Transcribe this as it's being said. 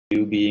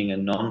you being a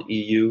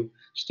non-EU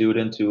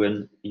student to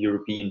an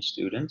European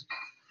student.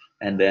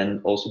 And then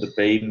also the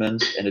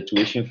payment and the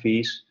tuition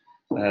fees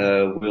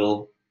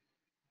will,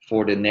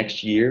 for the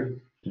next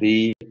year,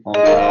 be on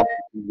behalf of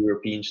the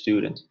European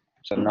student.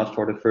 So not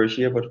for the first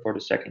year, but for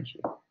the second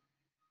year.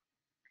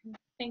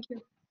 Thank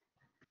you.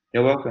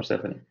 You're welcome,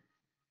 Stephanie.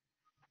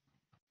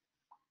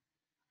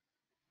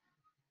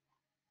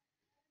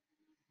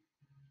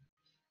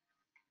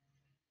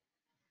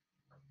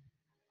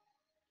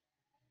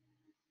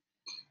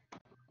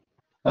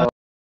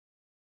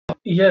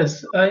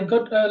 Yes, I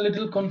got a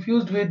little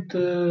confused with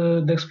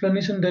the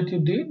explanation that you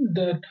did,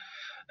 that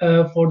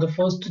for the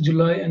 1st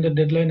July and the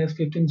deadline is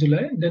 15th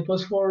July. That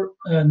was for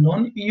a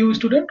non-EU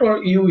student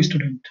or EU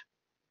student?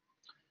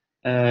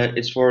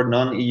 It's for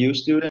non-EU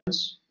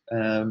students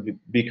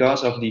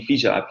because of the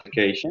visa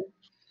application.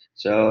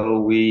 So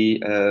we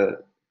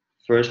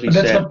firstly But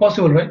that's said, not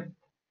possible, right?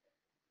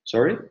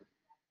 sorry?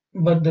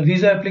 But the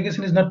visa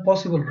application is not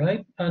possible,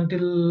 right?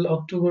 Until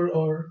October,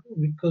 or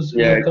because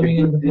we Yeah, are coming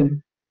in the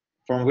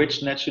from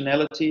which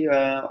nationality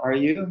are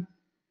you?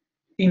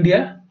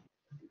 India.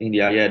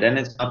 India. Yeah, then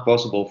it's not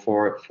possible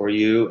for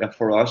you and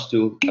for us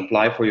to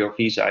apply for your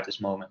visa at this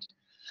moment.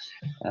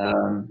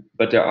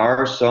 But there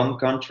are some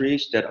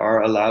countries that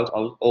are allowed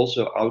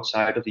also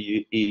outside of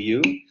the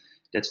EU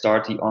that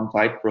start the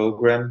on-site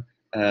program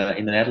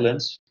in the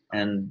Netherlands,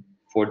 and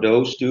for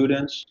those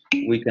students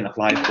we can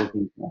apply for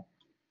visa.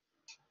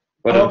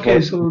 But Okay,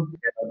 unfortunately, so we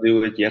cannot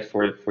do it yet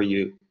for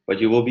you. But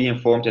you will be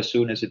informed as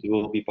soon as it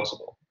will be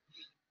possible.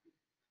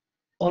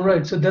 all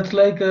right, so that's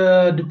like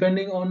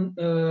depending on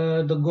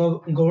the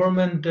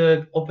government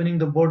opening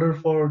the border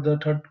for the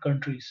third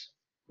countries.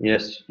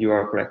 Yes, you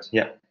are correct.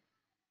 Yeah.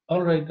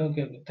 All right,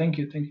 okay. Thank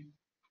you.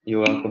 You're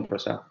welcome,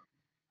 Prasad.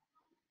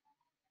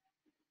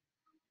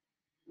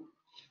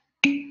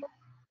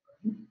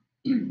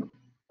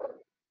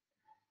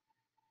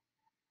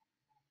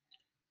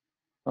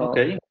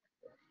 Okay.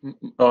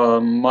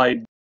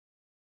 My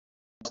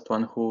last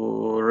one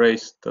who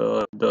raised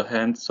the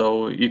hand.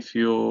 So if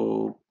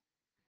you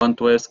want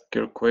to ask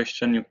your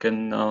question, you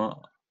can.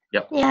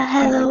 Yeah. Yeah,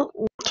 hello.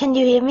 Can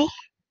you hear me?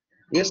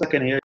 Yes, I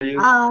can hear you.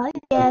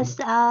 Yes,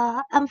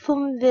 I'm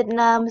from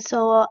Vietnam,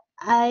 so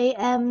I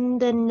am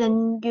the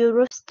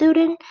non-Europe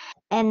student,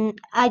 and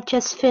I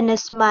just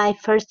finished my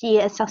first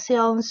year at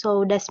Saxion,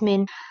 so that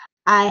means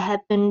I have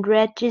been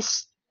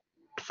registered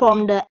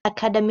from the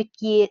academic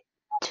year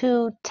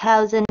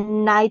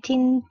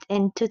 2019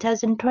 and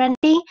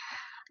 2020,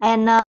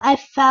 and I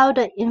found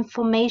the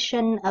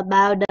information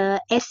about the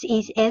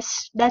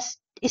SES that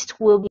it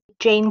will be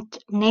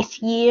changed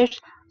next year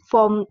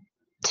from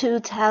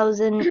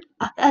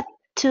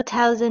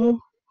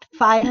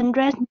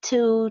 2,500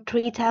 to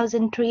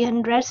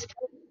 3,300.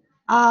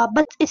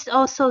 But it's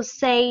also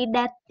say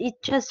that it's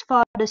just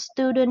for the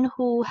student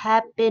who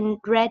have been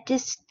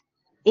registered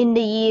in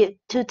the year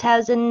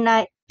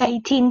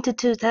 2018 to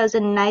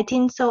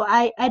 2019. So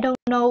I don't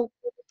know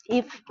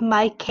if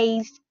my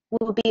case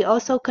will be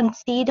also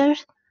considered,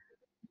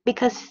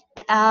 because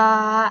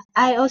I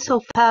also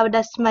found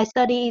that my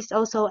study is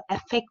also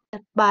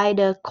affected by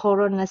the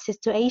corona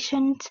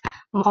situation,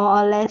 more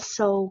or less.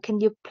 So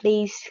can you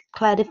please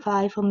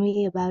clarify for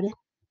me about it?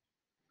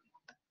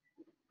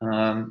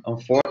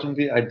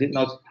 Unfortunately, I did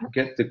not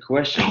get the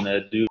question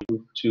due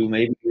to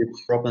maybe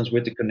problems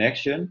with the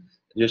connection.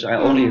 Just I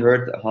only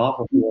heard half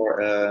of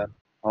your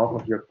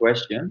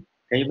question.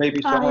 Can you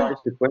maybe summarize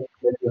the question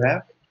that you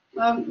have?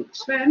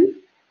 Sven,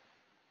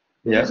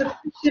 Yeah. there's a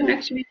question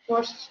actually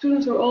for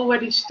students who are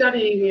already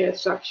studying here at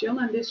Saxion,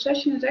 and this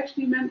session is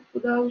actually meant for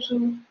those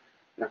who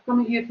are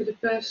coming here for the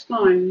first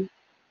time.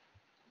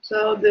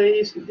 So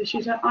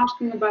she's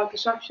asking about the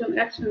Saxion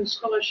Excellence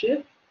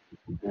Scholarship,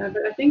 but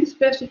I think it's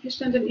best if you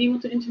send an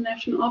email to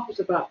International Office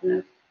about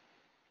that.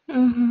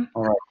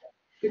 All right.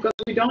 Because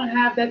we don't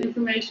have that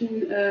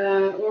information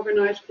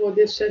organized for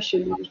this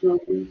session at this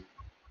moment.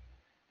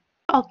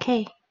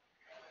 Okay.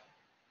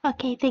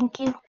 Okay, thank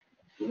you.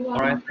 All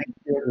right, thank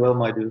you as well,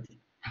 my dude.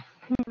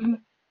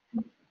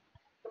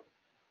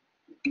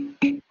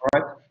 All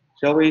right,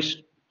 shall we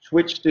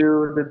switch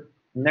to the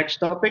next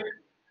topic?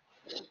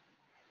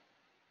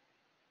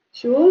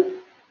 Sure.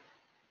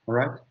 All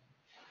right.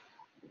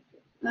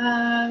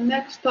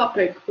 Next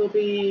topic will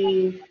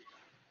be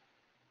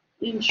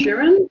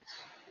insurance.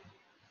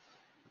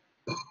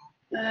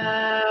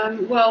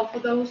 Well, for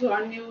those who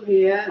are new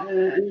here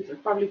and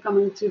probably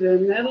coming to the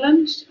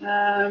Netherlands,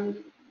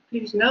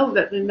 please know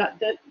that the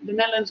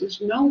Netherlands is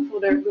known for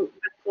their good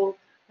medical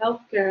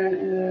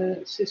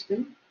healthcare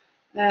system.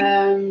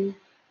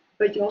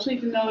 But you also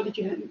need to know that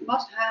you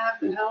must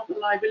have a health and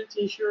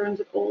liability insurance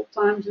at all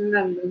times in the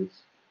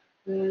Netherlands.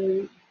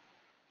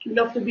 You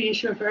love to be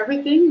insured for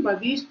everything, but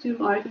these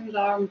two items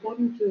are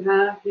important to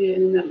have here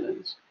in the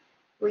Netherlands.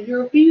 For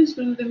European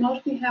students, they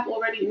mostly have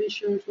already an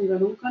insurance from their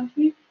home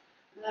country,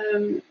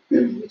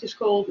 which is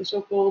called the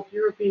so-called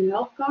European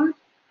Health Card.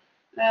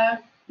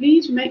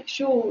 Please make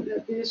sure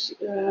that this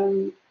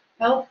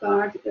health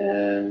card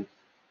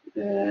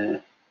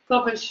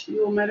covers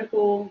your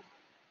medical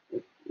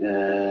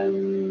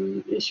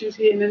issues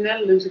here in the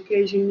Netherlands in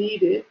case you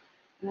need it.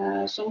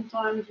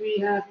 Sometimes we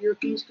have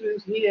European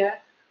students here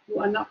who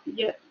are not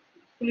yet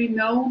fully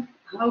known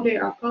how they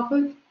are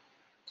covered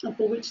and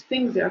for which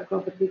things they are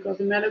covered, because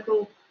the medical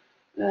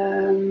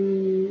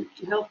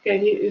healthcare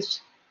here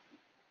is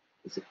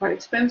quite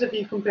expensive if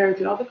you compare it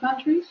to other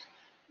countries.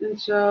 And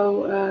so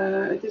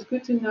it is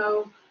good to know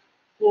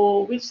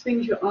for which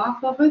things you are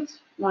covered,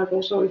 like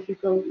also if you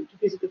go to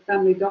visit a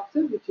family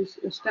doctor, which is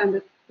a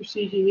standard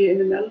procedure here in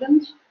the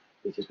Netherlands,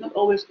 which is not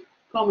always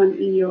common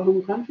in your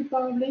home country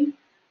probably.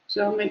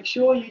 So make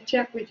sure you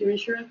check with your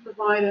insurance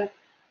provider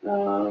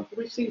for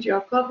which things you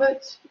are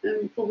covered and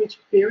for which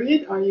period.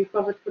 Are you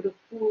covered for the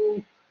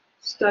full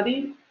study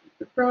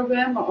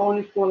program or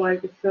only for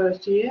like the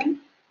first year?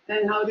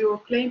 And how your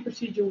claim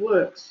procedure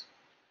works,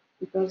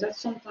 because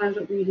that's sometimes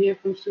what we hear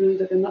from students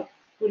that they're not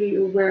fully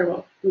aware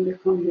of when they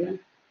come here.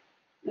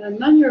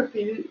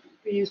 Non-European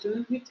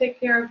students, we take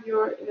care of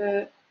your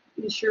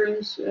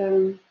insurance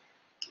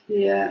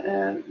here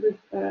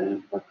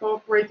by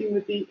cooperating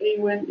with the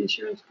AUN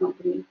insurance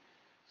company.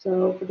 So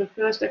for the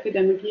first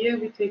academic year,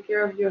 we take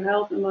care of your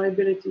health and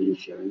liability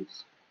insurance.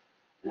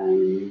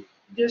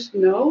 Just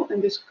know,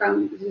 and this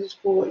is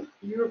for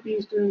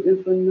European students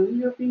and for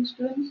non-European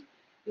students,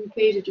 in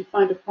case that you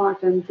find a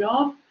part-time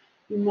job,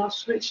 you must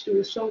switch to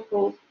a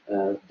so-called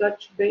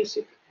Dutch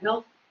basic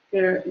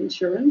healthcare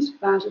insurance,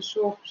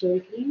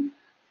 basiszorgverzekering.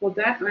 For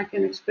that, I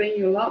can explain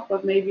you a lot,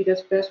 but maybe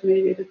that's best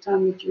maybe at the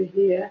time that you're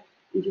here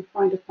and you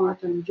find a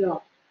part-time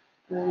job.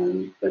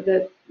 But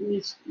that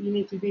you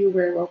need to be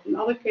aware of. In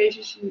other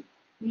cases, you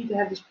need to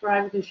have this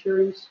private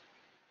insurance,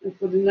 and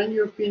for the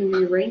non-European,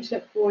 we arrange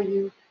that for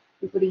you.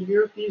 And for the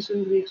European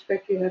students, we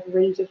expect you have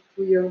arranged it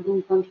through your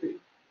home country.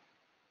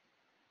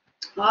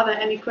 Are there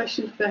any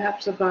questions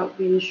perhaps about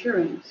the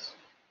insurance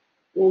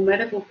or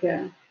medical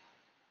care?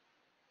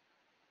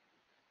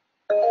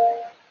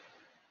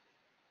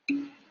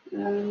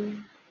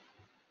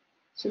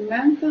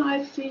 Samantha,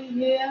 I see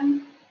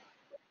here.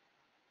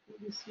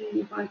 Let me see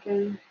if I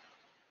can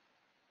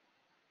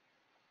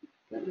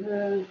get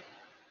her.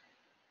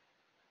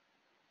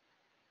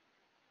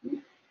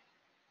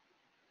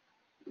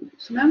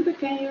 Samantha,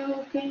 can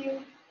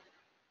you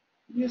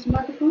use the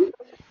microphone?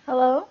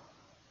 Hello.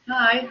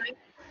 Hi.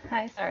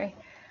 Hi. Sorry.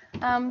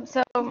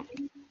 So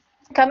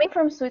coming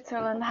from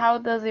Switzerland, how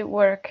does it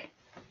work?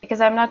 Because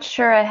I'm not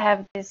sure I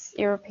have this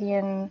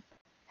European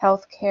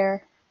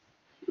healthcare.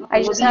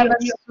 I just have a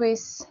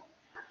Swiss.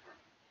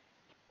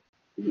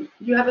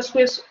 You have a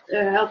Swiss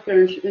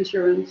healthcare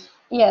insurance.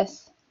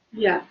 Yes.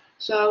 Yeah.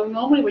 So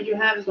normally what you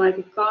have is like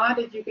a card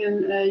that you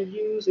can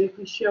use if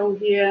you show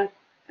here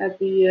at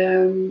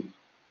the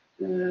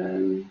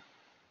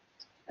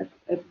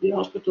at the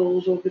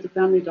hospitals or with the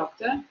family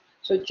doctor.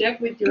 So check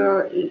with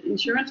your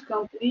insurance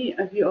company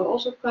if you are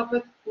also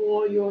covered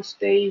for your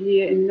stay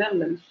here in the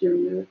Netherlands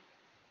during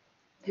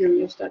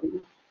your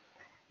study.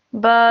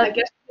 But I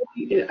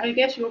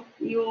guess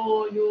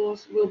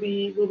yours will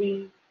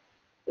be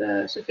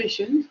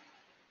sufficient.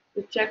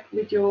 But check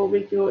with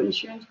your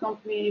insurance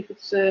company if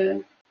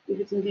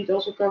it's indeed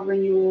also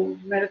covering your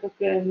medical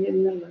care here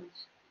in the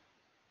Netherlands.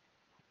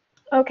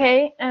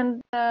 okay,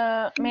 and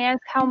may I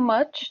ask how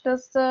much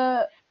does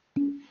the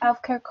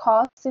healthcare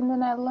cost in the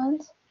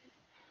Netherlands?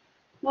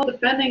 Well,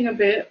 depending a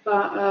bit,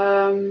 but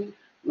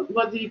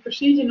what the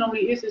procedure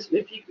normally is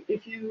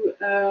if you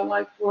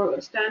like for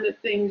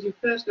standard things, you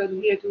first go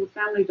here to a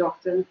family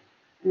doctor,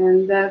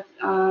 and that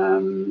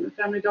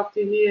family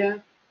doctor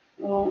here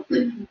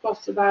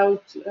costs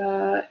about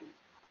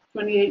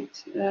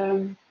 28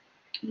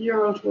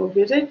 euros for a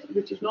visit,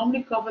 which is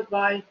normally covered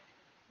by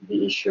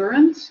the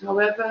insurance.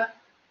 However,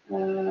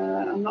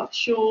 I'm not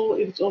sure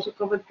if it's also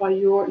covered by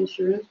your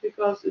insurance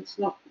because it's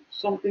not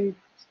something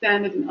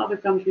standard in other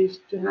countries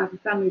to have a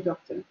family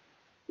doctor.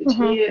 It's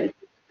here it's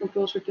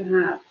compulsory to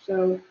have.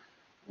 So,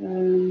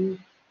 and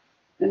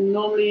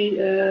normally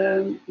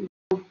a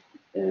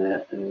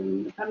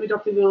family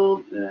doctor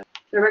will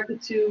direct you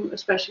to a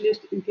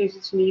specialist in case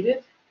it's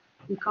needed.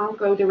 You can't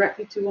go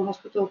directly to a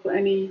hospital for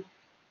any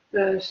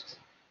first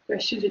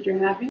questions that you're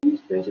having.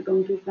 It's better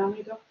going to a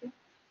family doctor.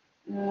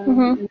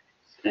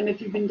 And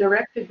if you've been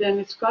directed, then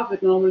it's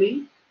covered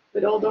normally.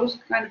 But all those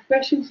kind of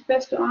questions, it's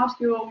best to ask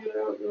your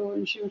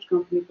insurance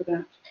company for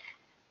that.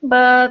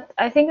 But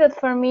I think that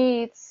for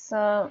me, it's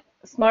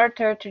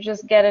smarter to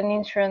just get an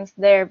insurance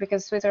there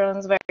because Switzerland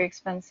is very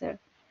expensive.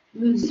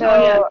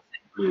 So,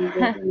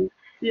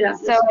 yeah.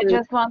 So I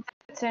just wanted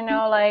to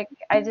know, like,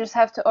 I just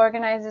have to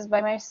organize this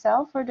by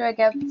myself, or do I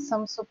get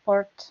some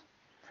support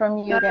from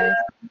you guys?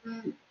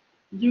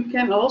 You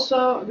can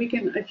also,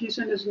 if you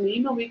send us an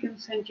email, we can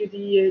send you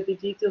the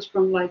details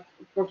from, like,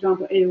 for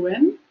example,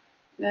 AUN,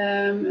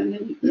 and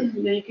then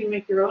you can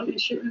make your own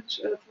insurance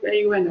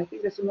through AUN. I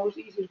think that's the most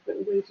easiest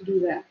way to do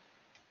that.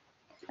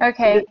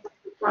 Okay. So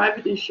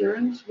private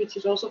insurance, which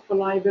is also for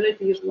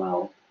liability as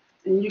well,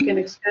 and you can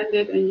extend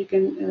it and you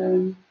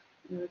can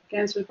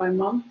cancel it by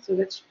month. So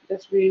that's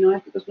really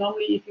nice because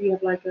normally if you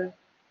have like a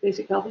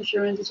basic health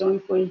insurance, it's only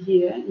for a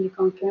year and you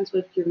can't cancel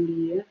it during the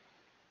year.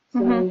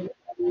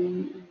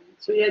 So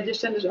So yeah, just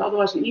send us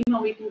otherwise an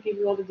email. We can give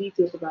you all the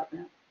details about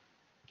that.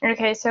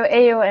 Okay, so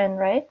AON,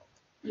 right?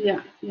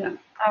 Yeah, yeah.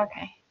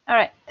 Okay. All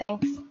right.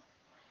 Thanks.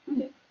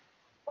 Okay.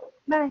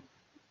 Bye.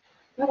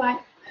 Bye bye.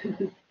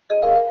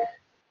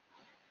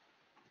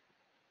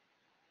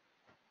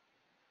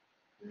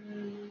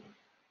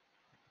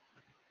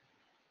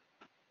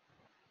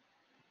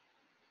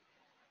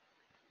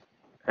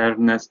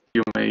 Ernest,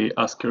 you may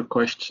ask your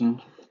question.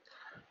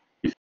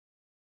 If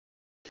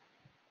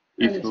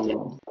Ernest,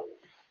 you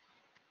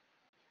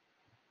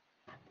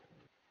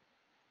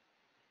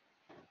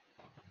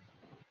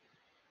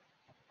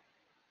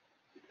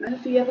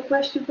Ernest, do you have a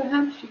question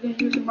perhaps? You can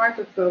use a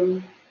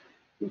microphone.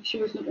 Make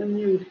sure it's not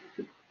unmute.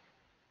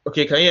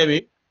 Okay, can you hear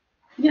me?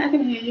 Yeah, I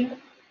can hear you.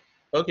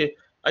 Okay,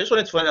 I just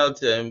wanted to find out.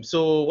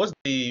 So, what's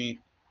the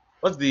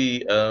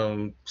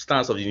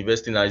stance of the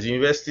university now? Is the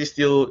university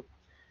still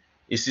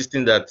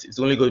insisting that it's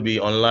only going to be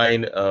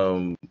online,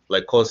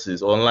 like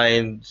courses,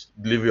 online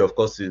delivery of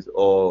courses,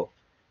 or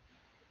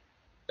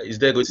is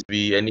there going to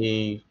be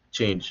any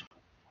change?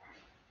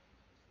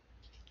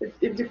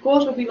 If the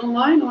course will be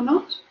online or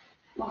not?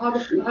 Or how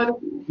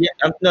do Yeah,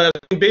 no, I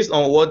think based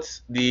on what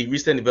the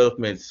recent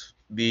developments,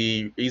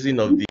 the easing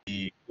of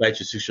the flight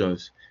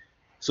restrictions.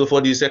 So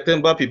for the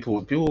September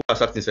people who are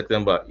starting in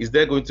September, is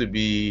there going to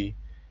be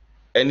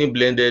any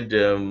blended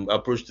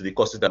approach to the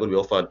courses that are going to be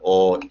offered,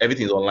 or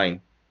everything is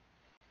online?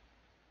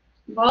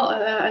 Well,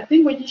 I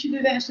think what you should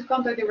do then is to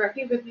contact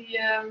directly with the.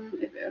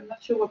 I'm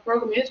not sure what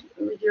program it is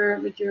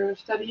with your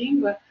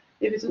studying, but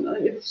if it's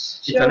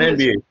It's an shown that.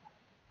 MBA.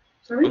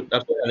 Sorry.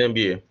 After an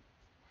MBA.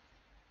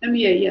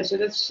 MBA, yeah. So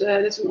that's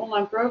an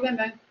online program.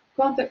 Then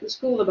contact the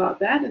school about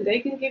that, and they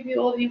can give you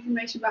all the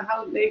information about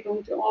how they're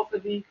going to offer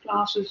the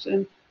classes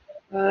and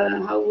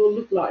how it will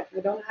look like.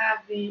 I don't have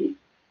the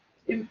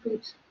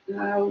input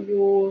how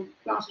your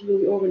classes will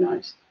be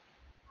organized.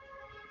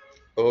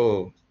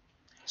 Oh,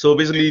 so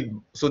basically,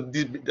 so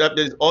that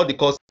is all the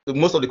courses,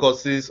 most of the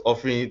courses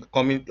offering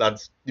coming that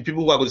the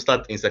people who are going to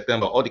start in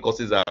September, all the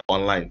courses are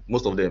online,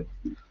 most of them,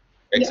 Yeah,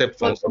 except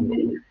from but some.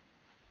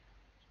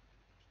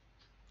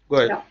 Go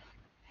ahead. yeah.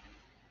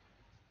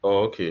 Oh,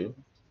 okay.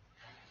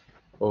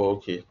 Oh,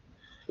 okay.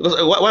 Because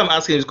why I'm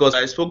asking is because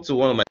I spoke to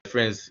one of my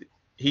friends.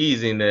 He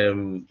is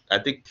in I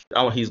think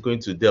he's going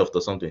to Delft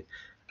or something,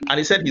 and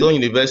he said his own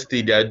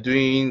university they are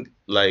doing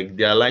like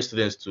they allow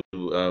students to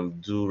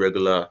do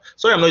regular.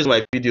 Sorry, I'm not using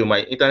my video.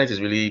 My internet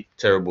is really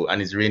terrible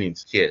and it's raining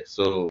here,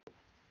 so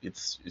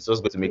it's just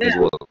going to make Yeah. this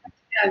work.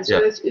 Yeah, so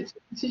Yeah. it's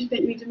a decision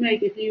that you need to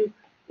make if you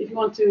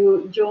want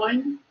to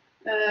join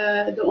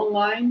the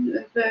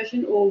online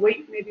version or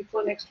wait maybe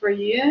for an extra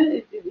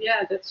year.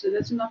 Yeah, that's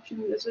an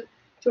option. That's a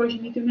choice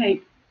you need to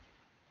make.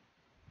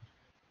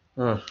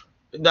 I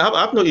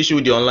have no issue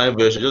with the online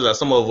version, just that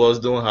some of us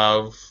don't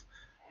have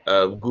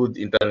good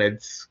internet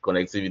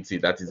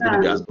connectivity that is going to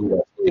be Yeah, as good as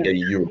what they yeah, get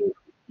in Europe.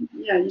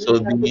 yeah. You So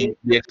need to have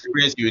the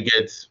experience you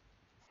get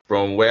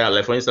from where,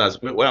 like for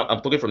instance, where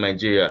I'm talking from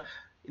Nigeria,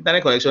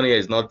 internet connection here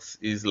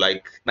is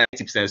like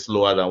 90%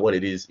 slower than what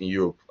it is in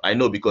Europe. I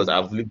know because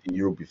I've lived in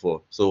Europe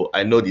before, so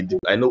I know the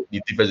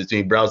difference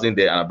between browsing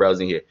there and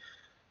browsing here.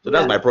 So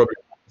that's Yeah. my problem.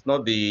 It's So,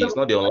 not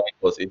the online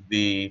course. It's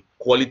the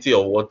quality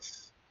of what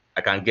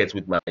I can get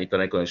with my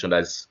internet connection.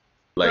 That's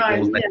like right.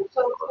 almost Yeah.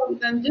 So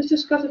then just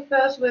discuss it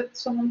first with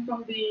someone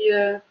from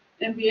the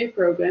MBA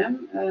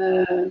program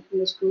from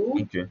the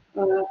school. okay.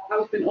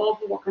 How it's been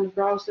offered, what kind of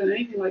browser, and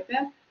anything like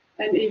that.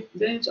 And if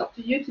then it's up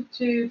to you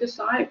to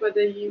decide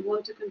whether you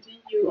want to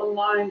continue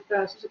online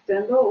past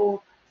September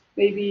or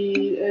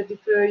maybe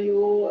defer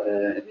your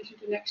admission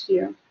to next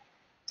year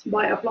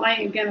by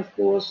applying again, of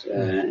course,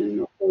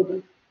 in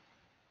October.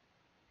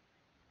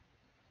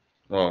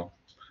 Well,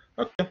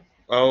 okay.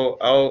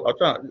 I'll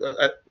try.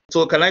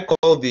 So can I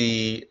call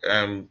the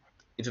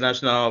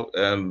international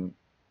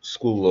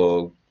school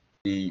or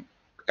the?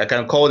 I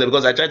can call them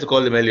because I tried to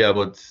call them earlier,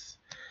 but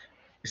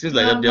it seems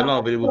like they're No, not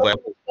available it's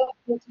by.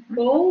 possible to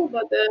call,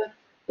 but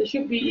there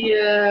should be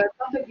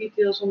contact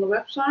details on the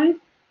website.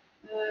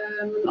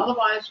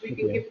 Otherwise, we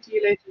can Okay. give it to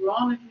you later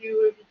on if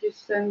you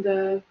just send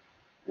um,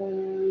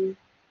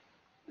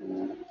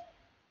 uh,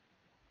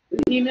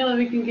 an email and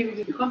we can give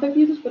you the contact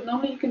details. But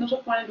normally you can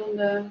also find it on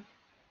the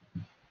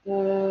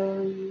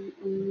on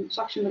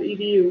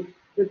Saxion.edu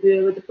with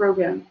the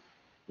program.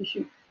 You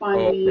should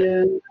find Okay.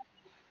 the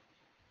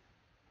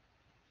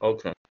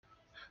Okay.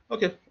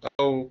 Okay.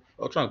 I'll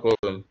try and call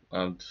them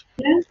and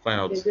yeah. find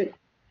Okay, out. good.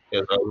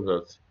 Yes, I'll do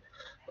that.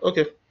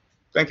 Okay.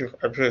 Thank you.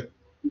 I appreciate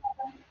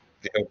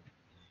the help.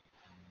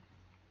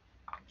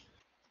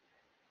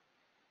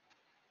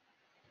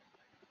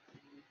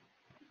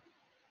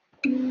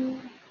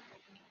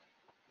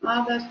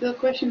 Are there still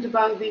questions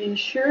about the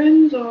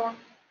insurance or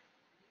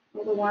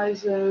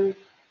otherwise we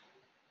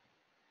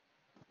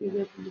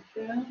will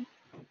defer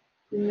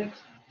the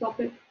next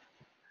topic?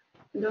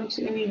 I don't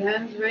see any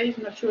hands raised.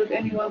 I'm not sure if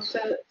anyone sees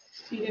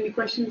any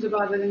questions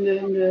about it in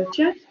the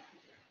chat.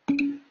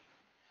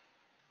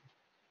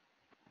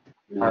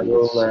 No, I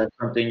will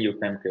continue,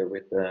 Femke,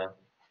 with the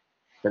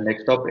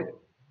next topic.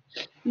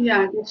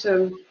 yeah, I think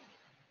so.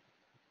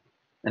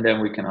 and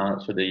then we can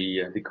answer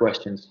the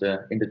questions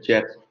in the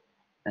chat.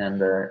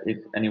 And if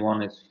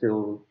anyone is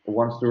still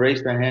wants to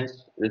raise their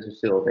hands, this is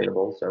still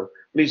available, so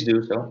please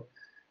do so.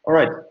 All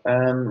right,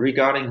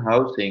 regarding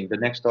housing, the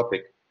next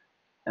topic.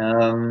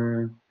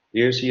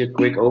 Here's a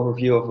quick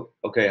overview of,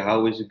 okay,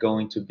 how is it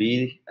going to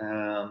be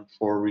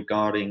for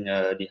regarding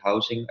the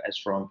housing as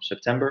from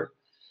September.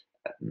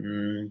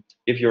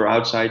 If you're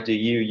outside the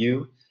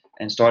EU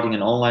and starting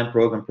an online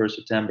program per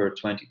September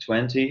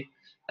 2020,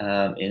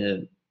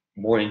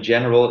 more in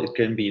general, it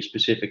can be a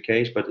specific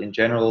case, but in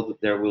general,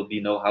 there will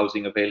be no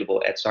housing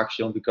available at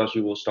Saxion because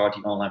you will start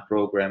the online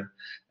program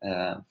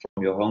from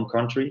your home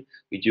country.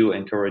 We do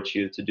encourage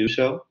you to do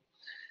so.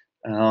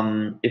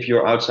 If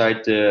you're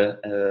outside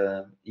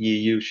the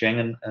EU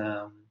Schengen,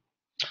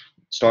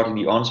 starting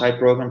the on-site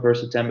program per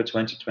September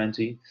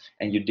 2020,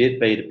 and you did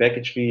pay the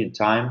package fee in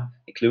time,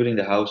 including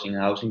the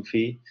housing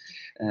fee,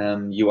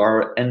 you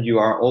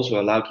are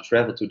also allowed to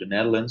travel to the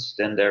Netherlands,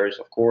 then there is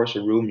of course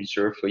a room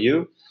reserved for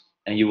you,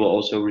 and you will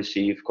also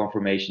receive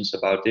confirmations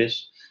about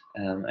this,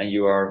 and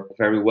you are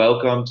very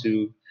welcome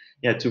to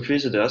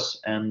visit us,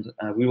 and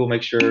we will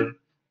make sure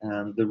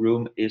the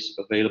room is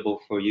available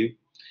for you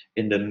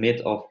in the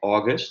mid of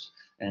August,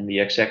 and the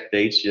exact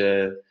dates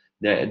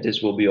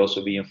this will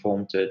also be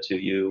informed to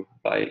you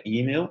by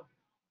email.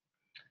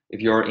 If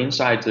you're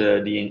inside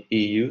the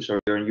EU, so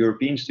you're a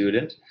European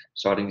student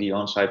starting the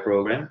on-site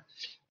program,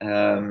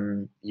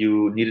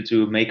 you needed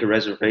to make a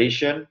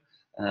reservation.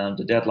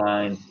 The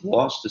deadline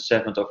was the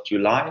 7th of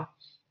July.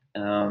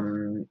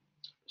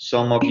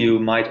 Some of you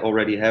might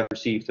already have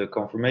received a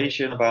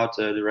confirmation about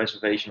the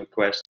reservation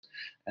request.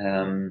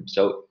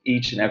 So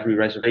each and every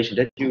reservation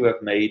that you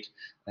have made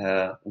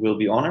will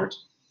be honored.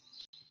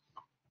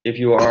 If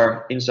you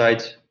are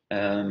inside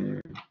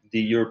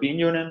the European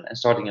Union and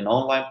starting an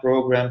online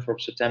program for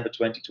September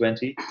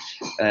 2020,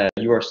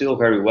 you are still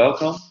very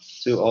welcome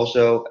to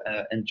also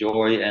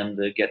enjoy and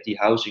get the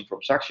housing from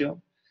Saxion.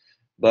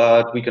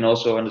 But we can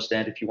also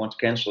understand if you want to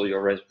cancel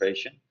your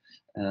reservation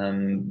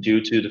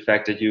due to the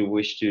fact that you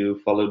wish to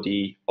follow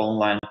the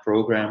online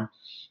program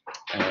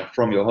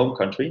from your home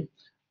country,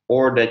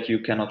 or that you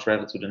cannot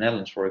travel to the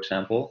Netherlands, for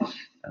example.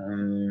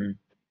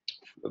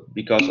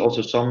 Because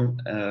also some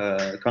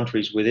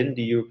countries within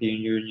the European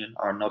Union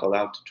are not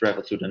allowed to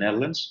travel to the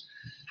Netherlands,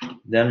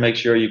 then make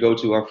sure you go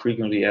to our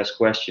frequently asked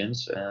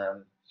questions,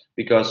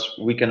 because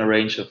we can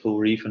arrange a full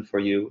refund for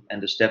you,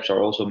 and the steps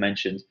are also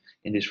mentioned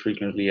in these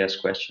frequently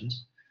asked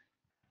questions.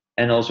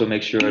 And also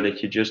make sure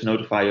that you just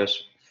notify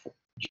us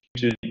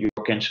due to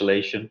your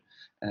cancellation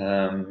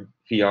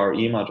via our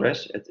email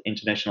address at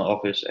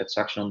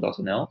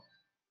internationaloffice@saxion.nl.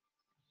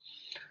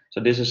 So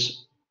this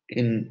is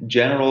in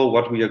general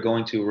what we are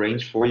going to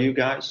arrange for you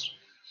guys.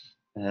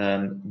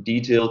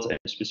 Detailed and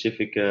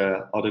specific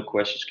other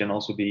questions can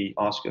also be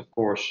asked, of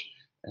course,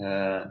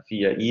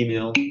 via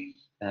email,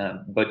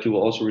 but you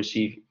will also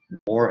receive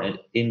more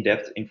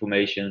in-depth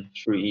information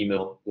through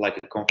email, like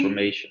a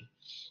confirmation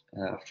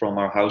from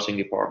our housing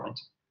department.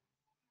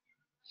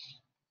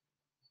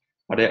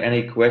 Are there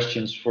any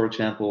questions, for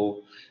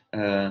example,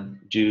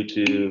 due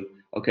to,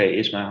 okay,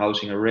 is my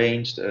housing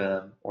arranged,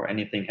 or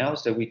anything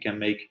else that we can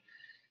make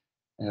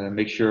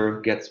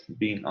sure gets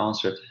being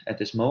answered at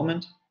this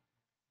moment?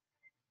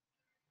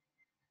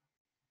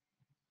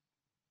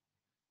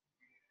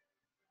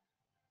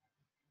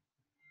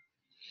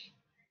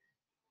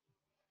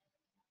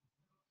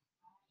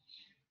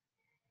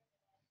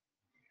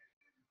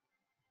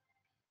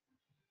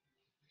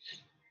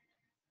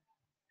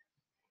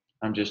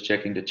 I'm just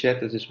checking the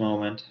chat at this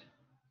moment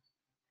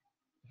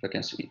if I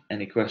can see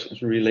any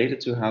questions related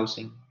to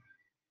housing.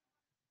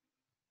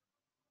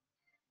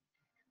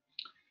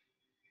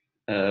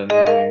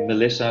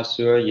 Melissa,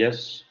 sir,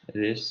 yes,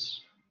 it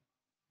is.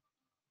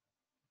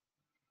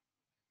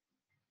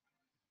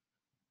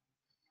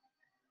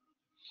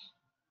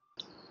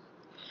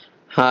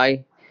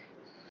 Hi,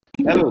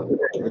 Hello.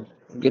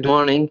 good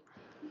morning.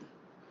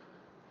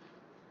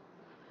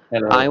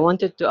 Hello. I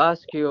wanted to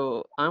ask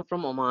you, I'm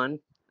from Oman.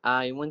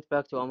 I went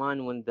back to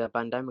Oman when the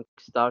pandemic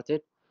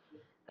started,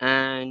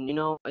 and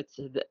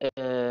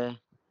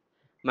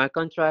my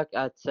contract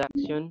at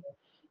Saxion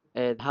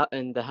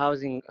in the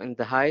housing in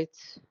the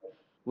Heights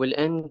will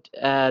end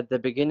at the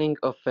beginning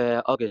of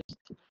August.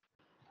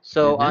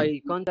 So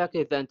I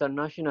contacted the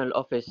international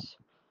office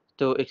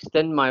to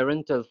extend my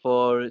rental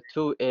for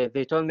two.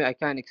 They told me I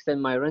can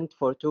extend my rent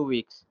for 2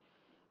 weeks.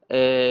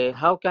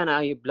 How can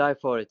I apply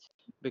for it?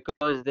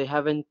 Because they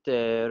haven't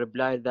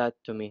replied that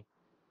to me.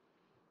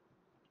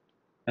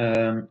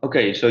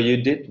 Okay, so you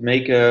did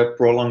make a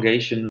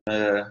prolongation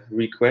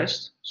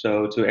request,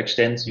 so to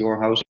extend your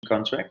housing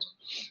contract?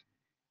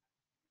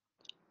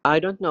 I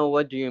don't know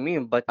what do you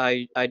mean, but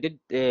I did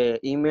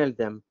email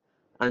them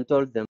and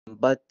told them,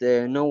 but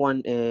no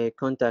one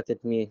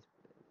contacted me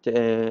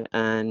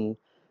and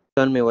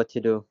told me what to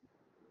do.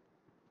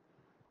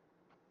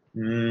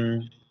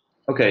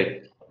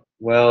 Okay,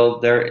 well,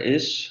 there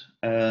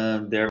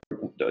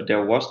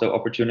was the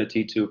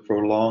opportunity to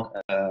prolong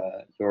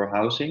your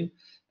housing.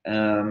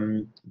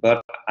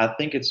 But I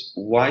think it's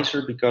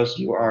wiser because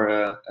you are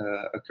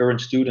a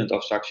current student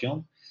of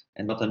Saxion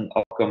and not an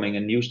upcoming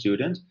and new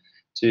student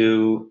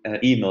to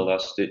email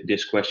us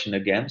this question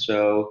again.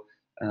 So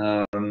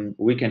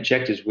we can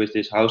check this with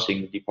this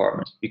housing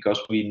department because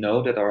we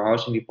know that our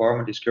housing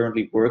department is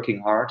currently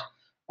working hard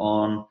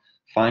on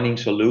finding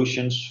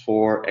solutions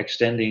for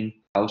extending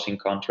housing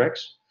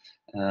contracts.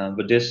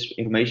 But this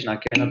information I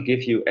cannot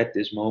give you at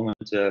this moment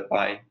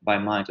by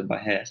mind and by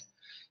head.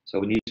 So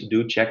we need to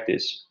do check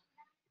this.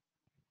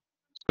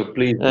 So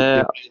please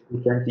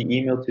send the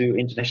email to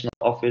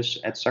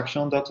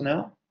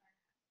internationaloffice@saxion.nl.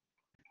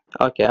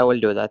 Okay, I will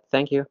do that.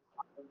 Thank you.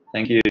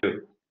 Thank you.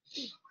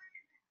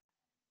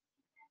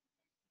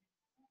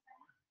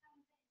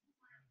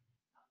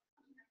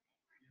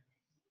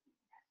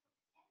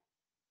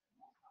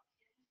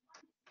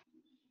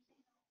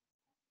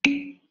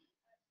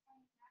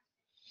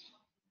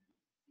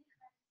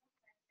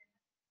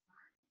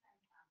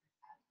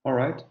 All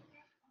right.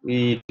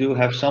 We do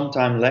have some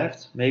time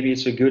left. Maybe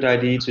it's a good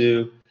idea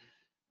to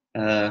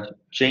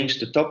change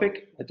the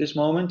topic at this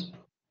moment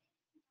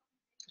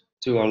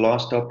to our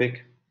last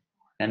topic.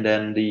 And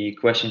then the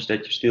questions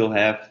that you still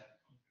have,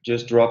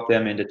 just drop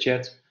them in the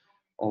chat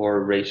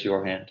or raise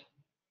your hand.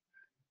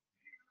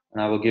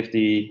 And I will give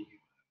the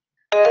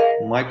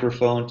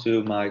microphone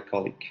to my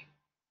colleague.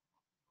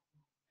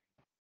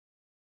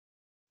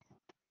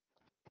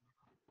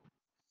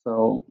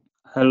 So,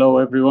 hello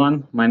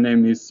everyone. My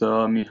name is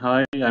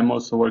Mihai. I'm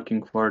also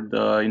working for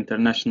the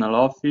international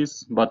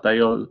office, but I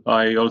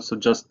also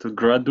just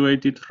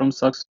graduated from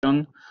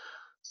Saxion.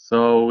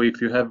 So,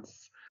 if you have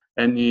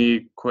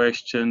any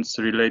questions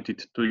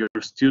related to your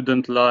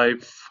student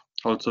life,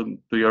 also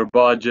to your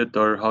budget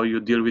or how you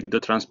deal with the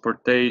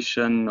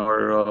transportation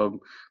or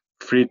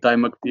free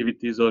time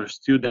activities or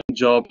student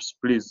jobs,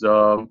 please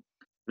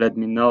let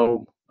me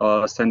know.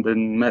 Send a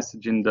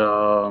message in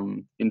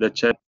the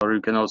chat, or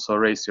you can also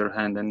raise your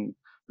hand and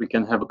we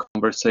can have a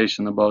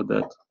conversation about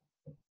that.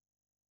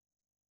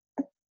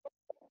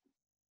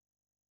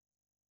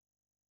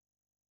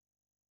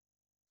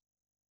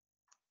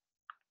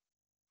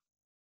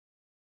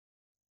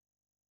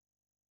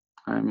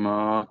 I'm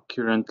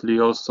currently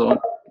also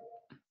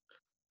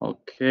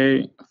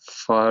okay.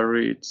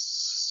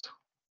 Farid's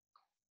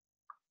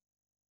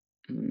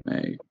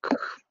make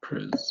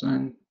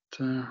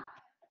presenter.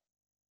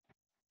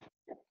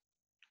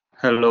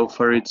 Hello,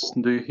 Farid.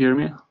 Do you hear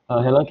me?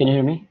 Hello, can you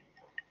hear me?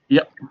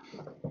 Yeah.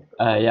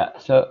 Yeah.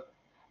 So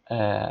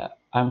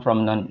I'm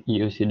from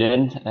non-EU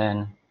student,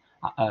 and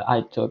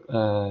I took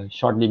a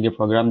short degree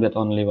program that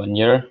only 1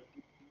 year.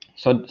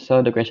 So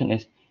the question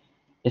is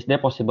there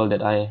possible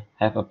that I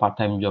have a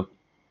part-time job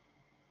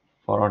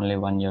for only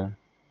 1 year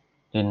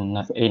in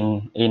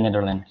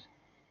Netherlands?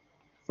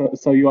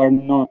 So you are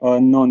not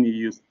a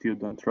non-EU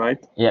student,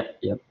 right?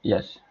 Yep.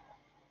 Yes.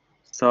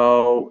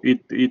 So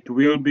it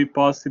will be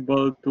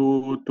possible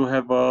to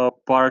have a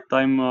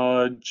part-time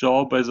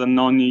job as a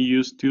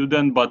non-EU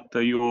student, but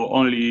you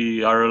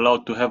only are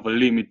allowed to have a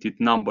limited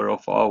number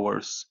of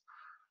hours.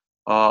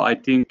 I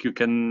think you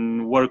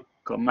can work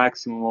a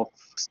maximum of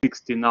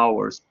 16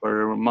 hours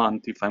per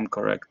month, if I'm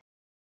correct.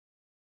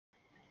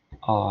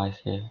 Oh, I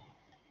see.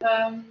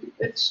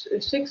 It's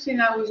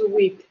 16 hours a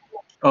week.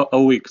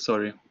 A week,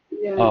 sorry.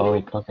 Yeah, Oh, you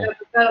week. Okay. have a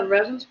valid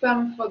residence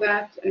permit for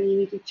that, and you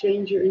need to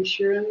change your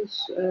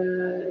insurance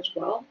as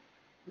well.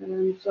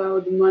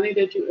 So the money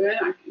that you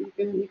earn, you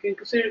can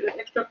consider it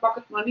extra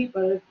pocket money,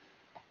 but it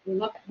will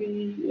not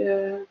be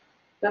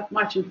that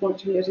much,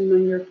 unfortunately, as a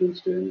non-European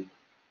student.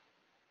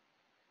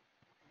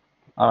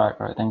 All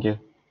right. Thank you.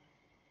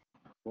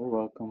 You're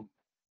welcome.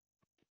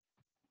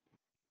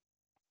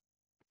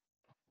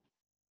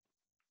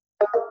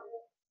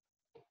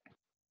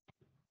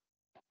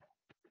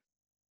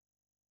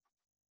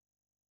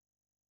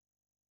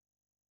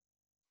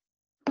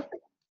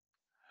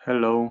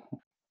 Hello.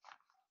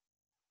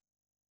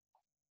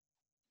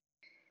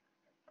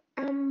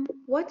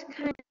 What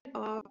kind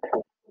of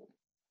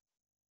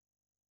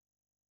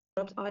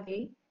jobs are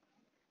they?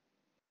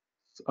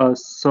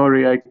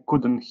 Sorry, I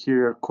couldn't hear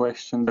your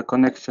question. The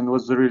connection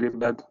was really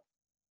bad.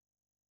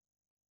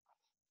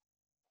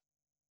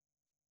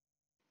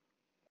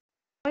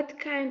 What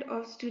kind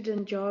of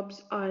student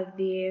jobs are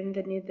there in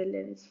the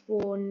Netherlands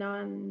for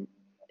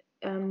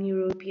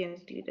non-European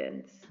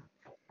students?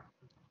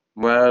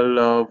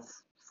 Well,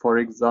 for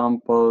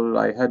example,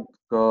 I had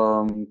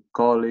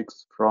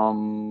colleagues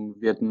from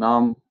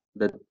Vietnam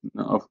that,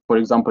 for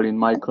example, in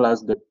my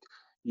class that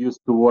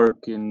used to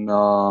work in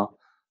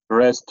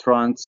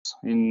restaurants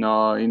in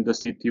the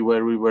city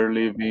where we were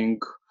living.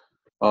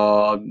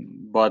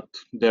 But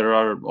there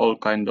are all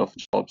kind of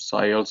jobs.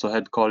 I also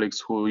had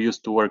colleagues who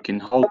used to work in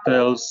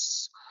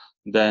hotels.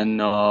 Then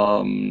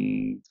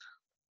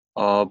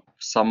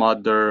some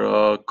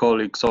other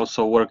colleagues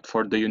also worked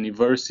for the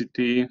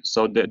university,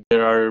 so that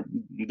there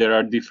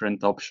are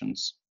different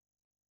options.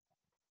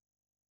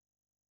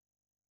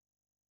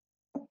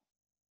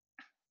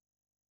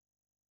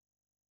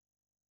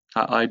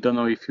 I don't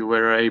know if you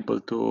were able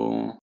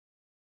to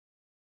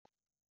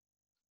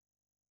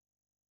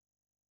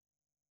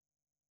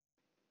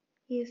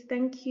Yes,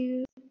 thank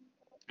you.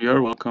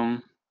 You're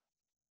welcome.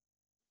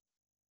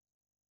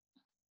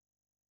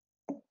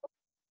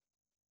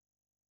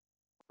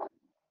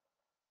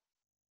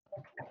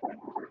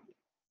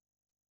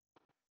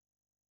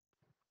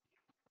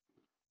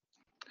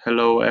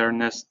 Hello,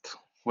 Ernest.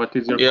 What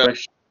is your Yeah,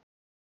 question?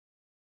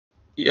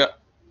 yeah.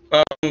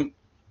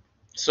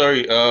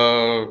 Sorry.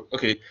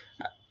 Okay.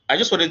 I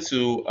just wanted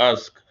to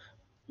ask,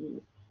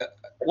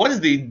 what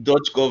is the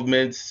Dutch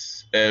government's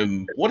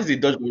what is the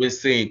Dutch government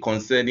saying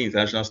concerning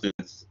international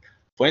students?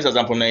 For instance,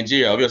 I'm from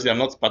Nigeria. Obviously, I'm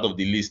not part of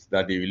the list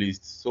that they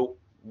released. So,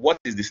 what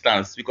is the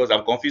stance? Because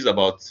I'm confused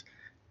about,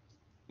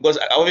 because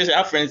I obviously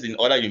have friends in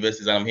other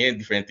universities and I'm hearing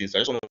different things. So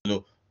I just want to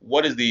know,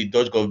 what is the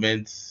Dutch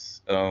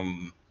government's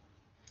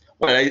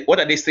what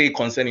are they saying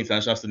concerning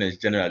international students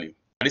generally?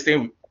 Are they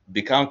saying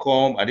they can't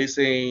come? Are they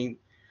saying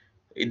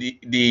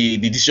the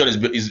decision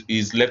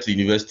is left to the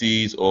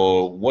universities,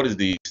 or what is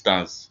the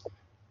stance?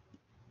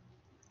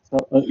 So,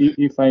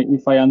 if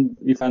I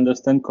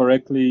understand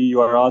correctly,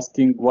 you are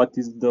asking what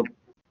is the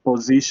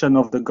position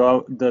of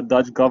the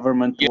Dutch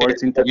government Yes,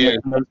 towards yes,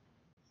 international.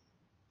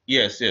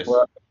 yes.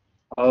 Well,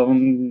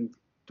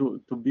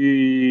 to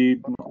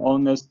be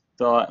honest,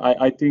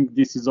 I think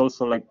this is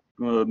also like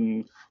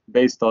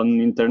based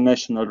on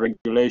international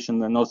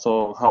regulation and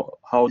also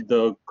how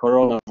the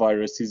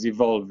coronavirus is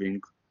evolving.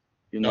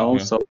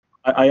 Okay. So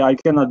I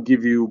cannot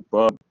give you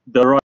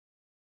the right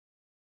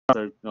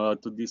answer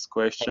to this Okay.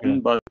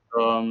 question, but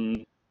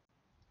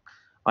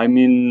I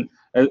mean,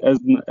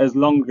 as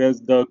long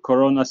as the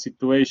corona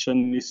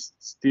situation is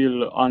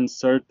still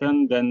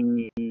uncertain,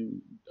 then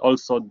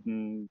also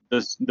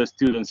the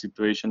student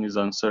situation is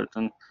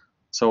uncertain.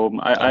 So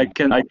I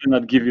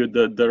cannot give you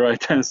the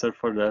right answer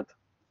for that.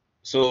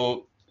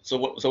 So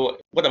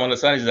what I'm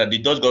understanding is that the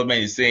Dutch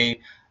government is saying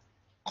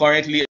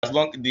currently,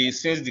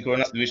 since the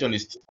corona situation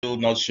is still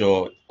not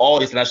sure,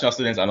 all international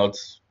students are not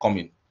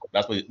coming.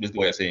 That's basically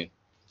what you're saying.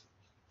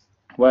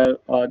 Well,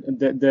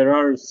 there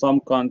are some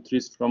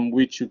countries from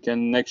which you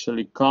can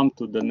actually come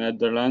to the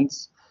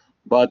Netherlands,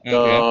 but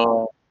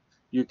Okay.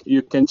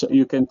 you can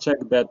check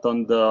that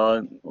on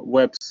the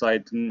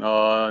website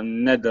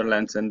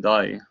Netherlands and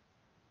I.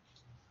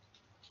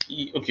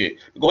 Okay.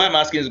 Why I'm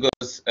asking is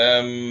because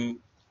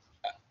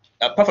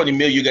apart from the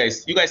mail, you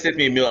guys sent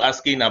me a mail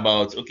asking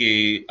about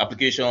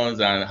applications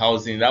and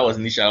housing. That was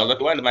initial. I was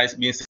like, why am I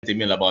being sent a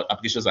mail about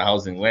applications and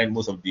housing when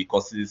most of the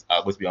courses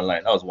are going to be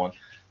online? That was one.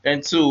 Then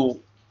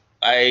two,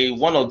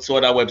 one or two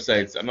other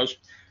websites. I'm not.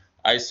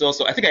 I saw.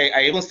 So I think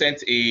I even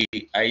sent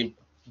I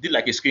did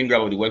like a screen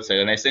grab of the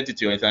website and I sent it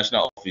to your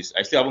international office.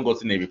 I still haven't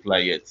gotten a reply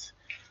yet.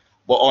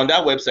 But on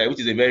that website, which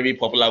is a very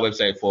popular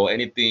website for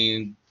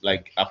anything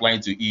like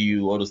applying to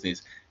EU, all those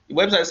things, the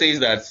website says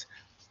that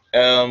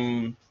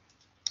um,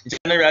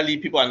 generally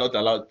people are not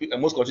allowed.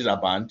 Most countries are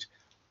banned,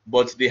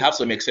 but they have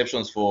some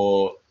exceptions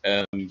for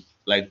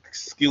like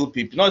skilled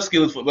people. Not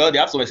skilled. Well, they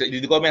have some.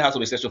 The government has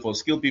some exceptions for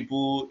skilled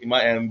people,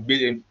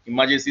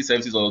 emergency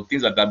services, or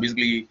things that are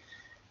basically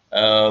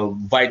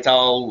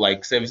vital,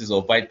 like services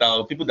or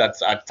vital people that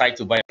are tied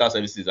to vital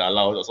services are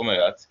allowed or something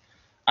like that.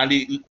 And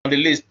on the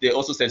list, they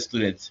also said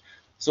students.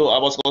 So I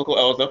was like,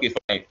 okay,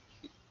 fine.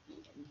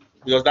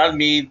 Does that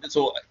mean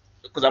so?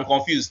 Because I'm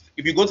confused.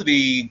 If you go to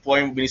the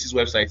foreign ministry's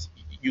website,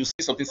 you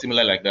see something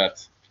similar like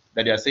that.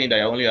 That they are saying that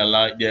you're only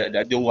allowed.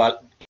 That they will.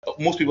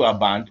 Most people are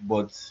banned,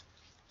 but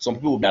some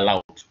people will be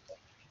allowed.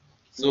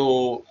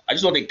 So I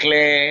just want to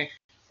clear.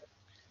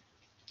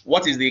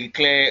 What is the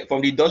clear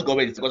from the Dutch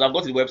government? Because I've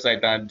got to the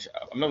website and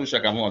I'm not really sure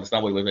I can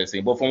understand what the website is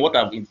saying. But from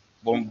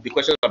the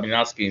questions I've been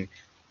asking,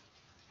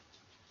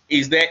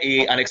 is there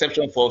an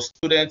exception for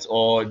students,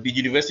 or the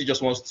university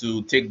just wants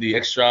to take the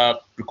extra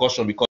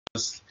precaution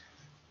because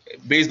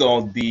based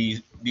on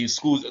the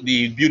schools,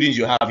 the buildings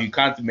you have, you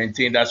can't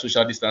maintain that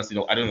social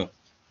distancing? I don't know.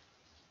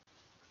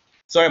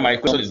 Sorry, my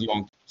question is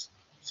long.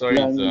 Sorry,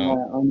 Yeah, it's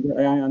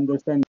I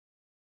understand,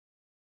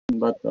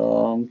 but I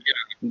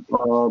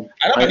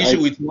don't have an I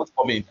issue with not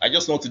coming. I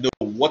just want to know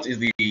what is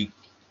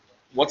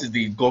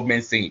the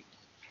government saying?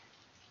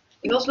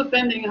 It's also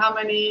depending how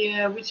many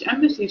which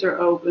embassies are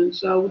open.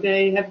 So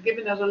they have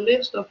given us a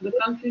list of the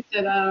countries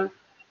that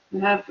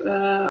have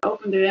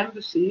opened their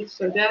embassies.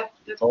 So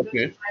that's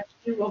Okay. quite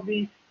a few of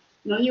the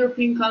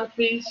non-European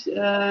countries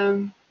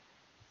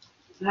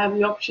have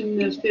the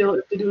option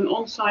still to do an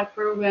on-site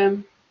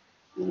program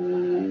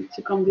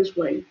to come this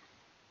way.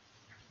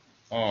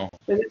 Oh,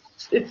 But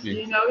it's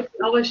okay. it can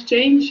always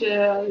change.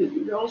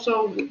 We're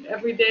also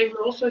every day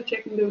we're also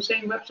checking the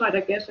same website.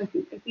 I guess I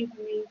think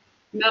we mean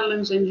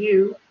Netherlands and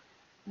you.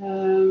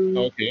 Um,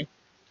 Okay.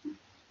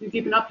 you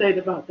keep an update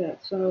about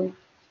that. So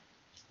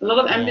a lot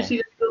of Oh, embassies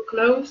are still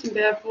closed, and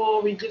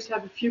therefore we just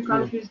have a few true.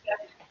 countries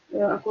that,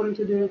 according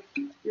to the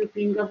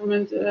European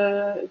government,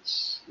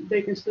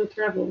 they can still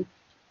travel.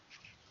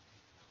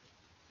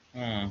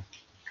 Hmm.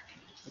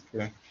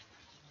 Okay.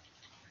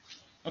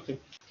 Okay.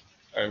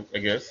 I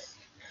guess.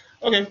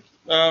 Okay.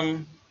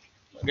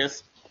 I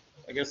guess.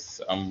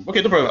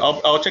 Okay. No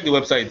problem. I'll check the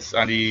websites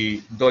and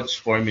the Dutch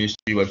Foreign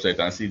Ministry website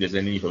and see if there's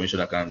any information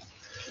I can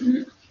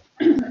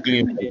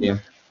glean from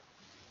there.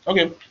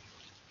 Okay.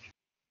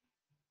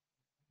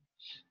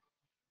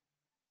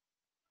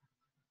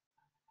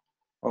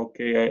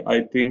 Okay,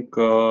 I think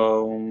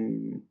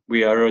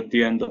we are at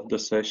the end of the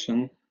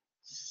session.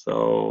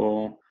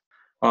 So,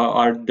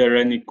 are there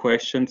any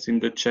questions in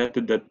the chat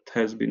that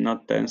has been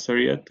not answered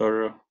yet,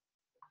 or?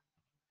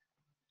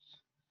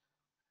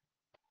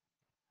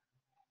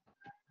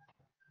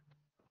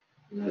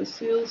 I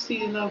still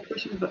see a lot of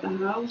questions about the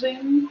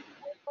housing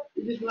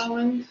at this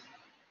moment.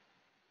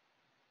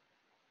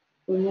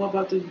 Or more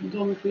about the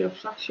dormitory of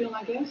Saxion,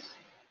 I guess.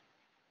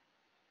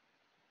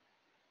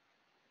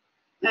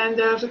 And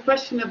there's a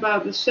question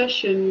about the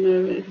session,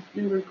 if it's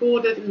been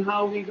recorded and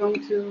how we're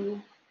going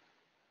to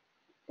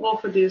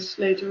offer this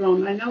later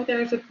on. I know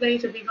there's a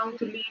place that we're going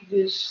to leave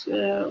this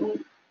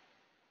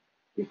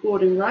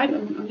recording, right?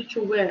 I'm not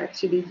sure where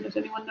actually. Does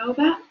anyone know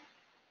that?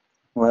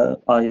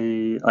 Well,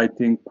 I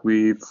think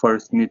we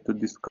first need to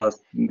discuss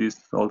this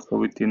also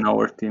within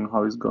our team,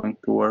 how it's going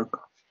to work.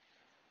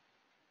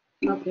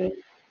 Okay.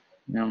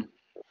 Yeah.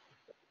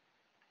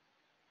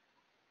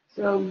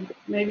 So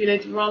maybe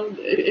later on,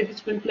 if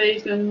it's been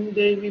placed, then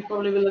we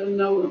probably will let them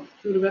know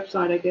through the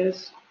website, I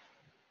guess.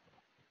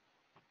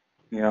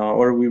 Yeah,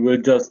 or we will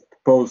just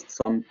post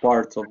some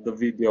parts of the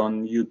video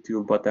on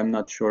YouTube, but I'm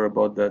not sure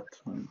about that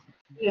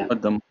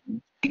at the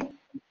moment.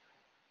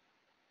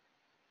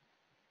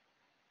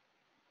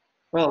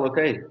 Well,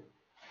 okay.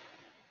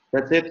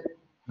 That's it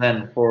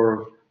then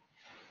for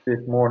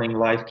this morning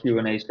live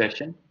Q&A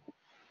session.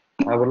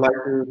 I would like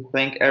to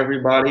thank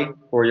everybody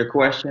for your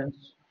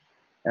questions.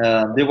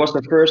 This was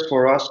the first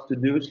for us to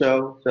do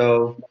so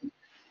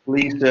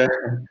please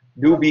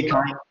do be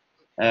kind.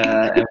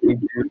 And we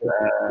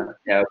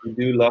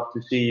do love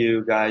to see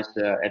you guys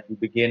at the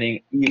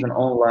beginning, even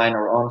online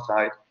or on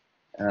site.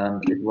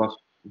 It was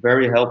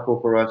very helpful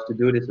for us to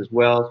do this as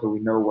well, so we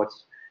know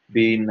what's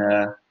been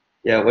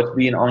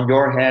on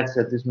your heads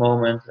at this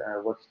moment,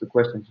 what's the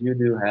questions you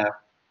do have.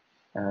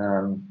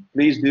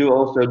 Please do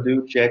also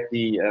check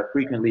the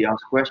frequently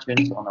asked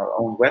questions on our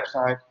own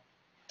website.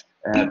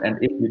 And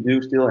if you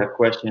do still have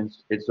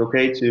questions, it's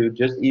okay to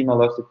just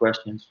email us the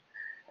questions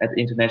at the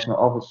international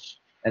office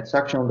at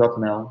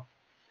saxion.nl.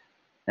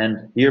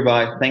 And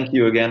hereby, thank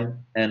you again,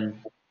 and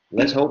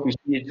let's hope we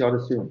see each other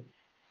soon.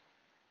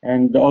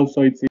 And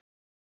also,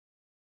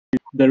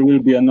 there will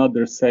be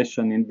another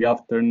session in the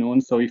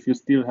afternoon. So if you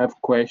still have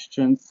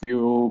questions,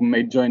 you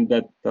may join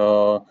that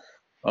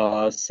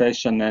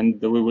session,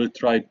 and we will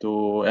try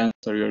to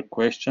answer your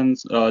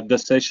questions. The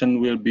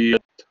session will be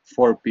at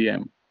 4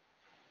 p.m.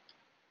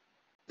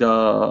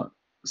 the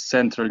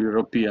Central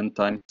European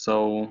time.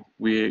 So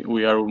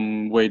you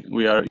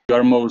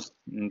are most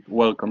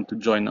welcome to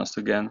join us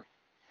again.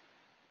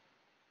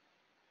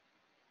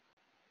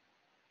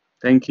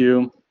 Thank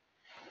you.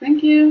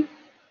 Thank you.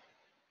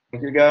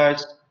 Thank you,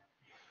 guys.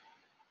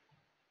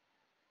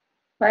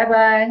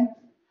 Bye-bye.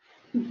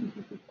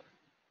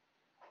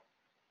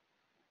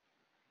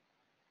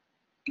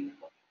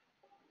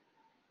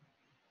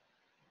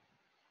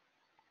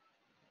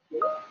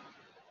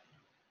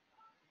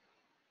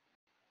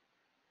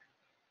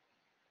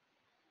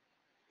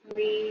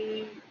 We